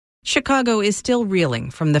Chicago is still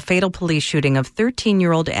reeling from the fatal police shooting of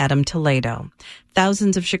 13-year-old Adam Toledo.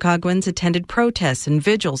 Thousands of Chicagoans attended protests and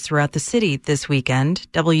vigils throughout the city this weekend.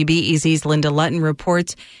 WBEZ's Linda Lutton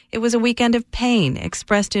reports it was a weekend of pain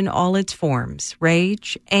expressed in all its forms: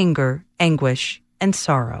 rage, anger, anguish, and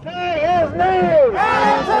sorrow. Say his name!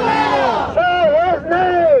 Adam Toledo! Say his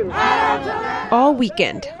name! Adam Toledo! All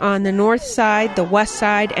weekend, on the north side, the west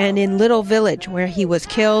side, and in Little Village, where he was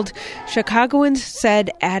killed, Chicagoans said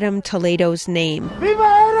Adam Toledo's name. Viva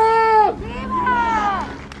Adam! Viva!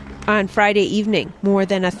 On Friday evening, more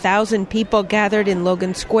than 1,000 people gathered in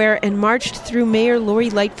Logan Square and marched through Mayor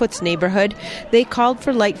Lori Lightfoot's neighborhood. They called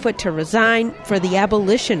for Lightfoot to resign, for the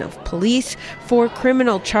abolition of police, for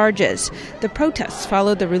criminal charges. The protests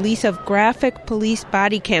followed the release of graphic police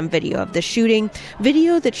body cam video of the shooting,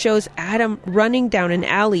 video that shows Adam running down an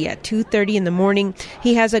alley at 2:30 in the morning.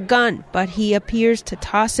 He has a gun, but he appears to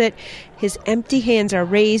toss it. His empty hands are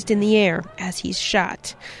raised in the air as he's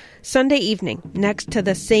shot. Sunday evening, next to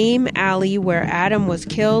the same alley where Adam was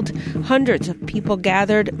killed, hundreds of people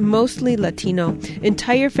gathered, mostly Latino.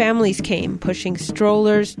 Entire families came, pushing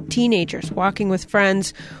strollers, teenagers walking with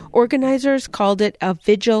friends. Organizers called it a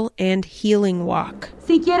vigil and healing walk.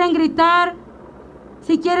 Si quieren gritar,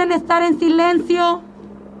 si quieren estar en silencio,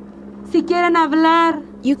 si quieren hablar.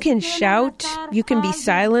 You can shout, you can be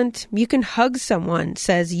silent, you can hug someone,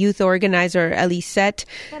 says youth organizer Elisette.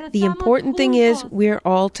 The important thing is we're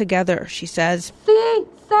all together, she says. Sí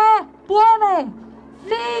se puede!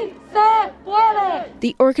 Sí se puede!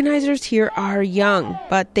 The organizers here are young,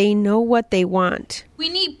 but they know what they want. We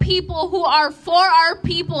need people who are for our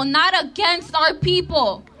people, not against our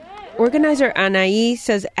people. Organizer Anaí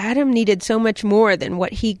says Adam needed so much more than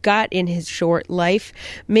what he got in his short life.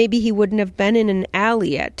 Maybe he wouldn't have been in an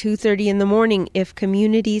alley at 2:30 in the morning if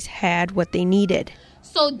communities had what they needed.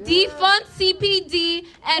 So defund CPD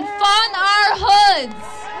and fund our hoods.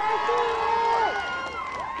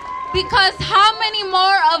 Because how many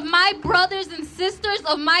more of my brothers and sisters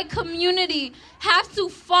of my community have to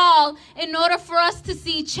fall in order for us to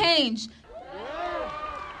see change?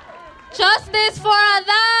 Justice for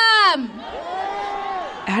them!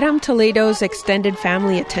 Adam Toledo's extended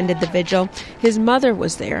family attended the vigil. His mother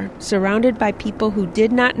was there, surrounded by people who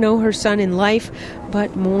did not know her son in life,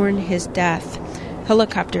 but mourn his death.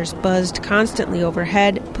 Helicopters buzzed constantly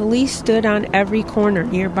overhead. Police stood on every corner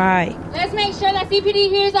nearby. Let's make sure that CPD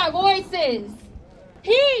hears our voices.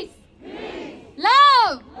 Peace! Peace.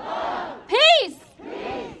 Love! Love. Peace!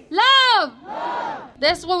 Peace. Love! Love!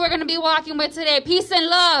 That's what we're going to be walking with today. Peace and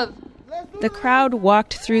love. The crowd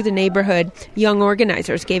walked through the neighborhood. Young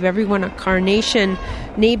organizers gave everyone a carnation.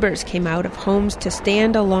 Neighbors came out of homes to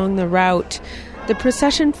stand along the route. The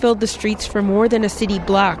procession filled the streets for more than a city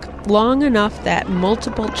block, long enough that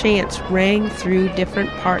multiple chants rang through different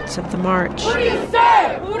parts of the march. Who do you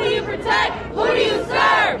serve? Who do you protect? Who do you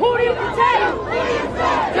serve? Who do you protect? Who do you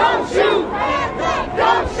serve? Don't shoot!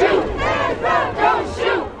 Don't shoot! Don't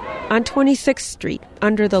shoot! On 26th Street,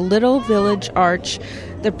 under the Little Village Arch,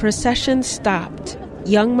 the procession stopped.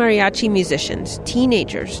 Young mariachi musicians,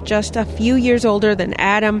 teenagers just a few years older than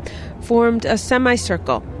Adam, formed a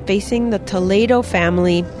semicircle facing the Toledo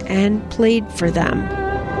family and played for them.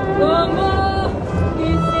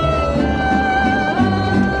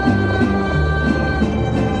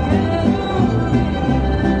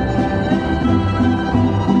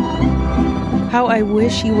 How I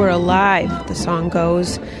wish you were alive, the song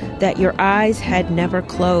goes, that your eyes had never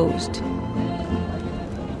closed. Take a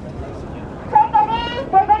knee.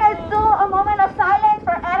 We're going to do a moment of silence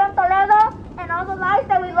for Adam Toledo and all the lives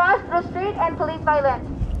that we lost through street and police violence.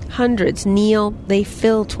 Hundreds kneel, they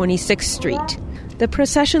fill 26th Street. The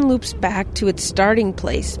procession loops back to its starting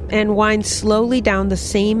place and winds slowly down the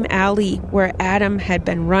same alley where Adam had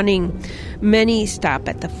been running. Many stop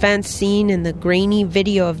at the fence seen in the grainy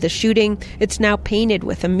video of the shooting. It's now painted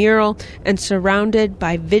with a mural and surrounded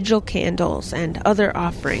by vigil candles and other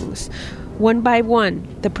offerings. One by one,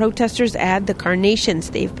 the protesters add the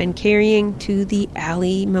carnations they've been carrying to the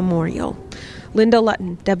alley memorial. Linda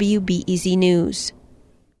Lutton, WBEZ News.